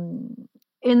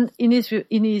 In his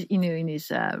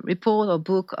report or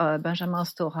book, Benjamin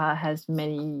Stora has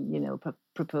many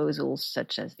proposals,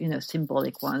 such as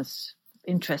symbolic ones,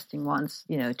 interesting ones,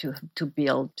 to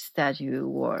build statue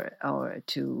or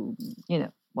to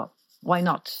why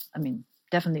not? I mean,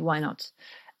 definitely why not?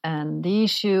 And the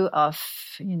issue of,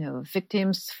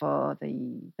 victims for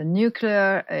the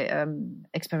nuclear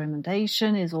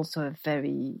experimentation is also a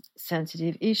very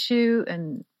sensitive issue,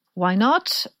 and why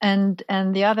not? And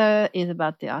the other is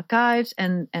about the archives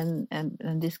and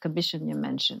this commission you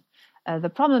mentioned. The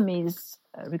problem is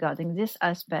regarding this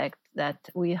aspect that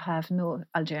we have no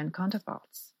Algerian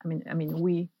counterparts. I mean,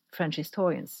 we French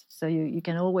historians. So you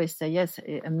can always say, yes,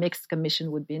 a mixed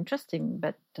commission would be interesting,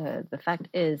 but the fact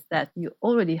is that you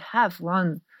already have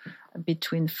one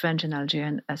between French and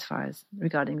Algerian as far as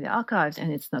regarding the archives,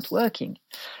 and it's not working.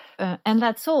 And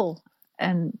that's all.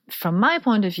 And from my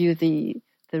point of view, the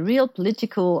real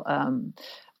political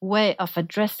way of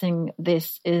addressing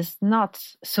this is not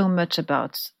so much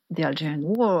about the Algerian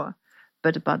War,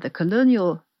 but about the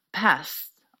colonial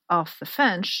past of the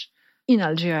French in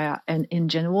Algeria and in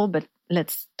general, but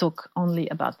let's talk only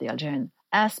about the Algerian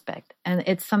aspect. And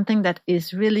it's something that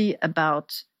is really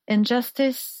about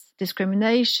injustice,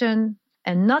 discrimination,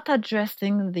 and not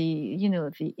addressing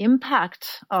the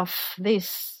impact of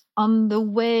this on the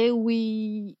way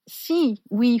we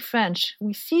French,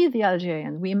 we see the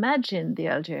Algerian, we imagine the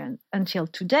Algerian until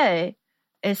today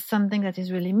is something that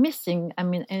is really missing. I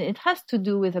mean, and it has to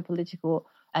do with a political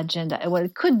agenda. Well,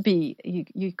 it could be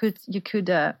you could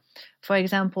for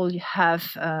example, you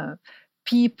have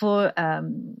people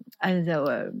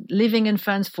living in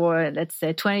France for, let's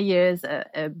say, 20 years,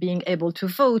 being able to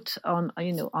vote on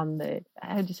the,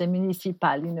 how do you say,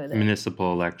 municipal, the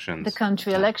municipal elections, the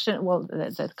country election, well,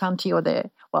 the county or the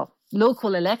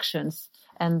local elections.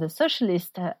 And the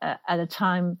socialists at a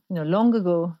time, long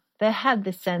ago, they had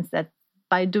the sense that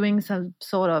by doing some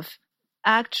sort of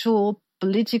actual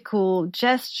political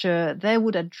gesture, they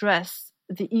would address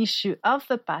the issue of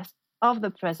the past, of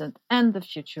the present, and the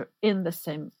future in the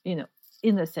same,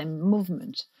 in the same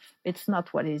movement. It's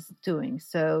not what he's doing.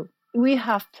 So we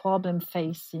have problem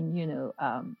facing,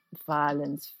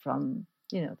 violence from,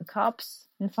 the cops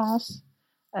in France,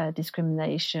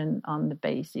 discrimination on the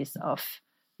basis of,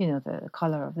 the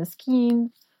color of the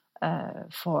skin,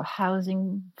 for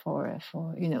housing, for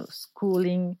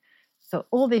schooling. So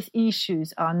all these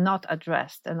issues are not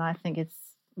addressed, and I think it's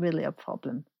really a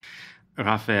problem.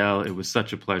 Raphael, it was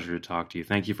such a pleasure to talk to you.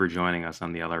 Thank you for joining us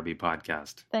on the LRB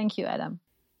podcast. Thank you, Adam.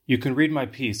 You can read my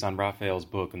piece on Raphael's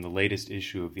book in the latest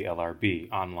issue of the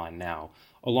LRB online now,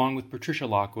 along with Patricia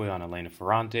Lockwood on Elena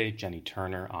Ferrante, Jenny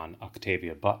Turner on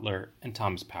Octavia Butler, and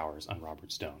Thomas Powers on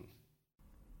Robert Stone.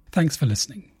 Thanks for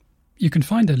listening. You can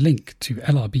find a link to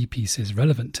LRB pieces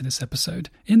relevant to this episode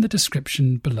in the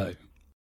description below.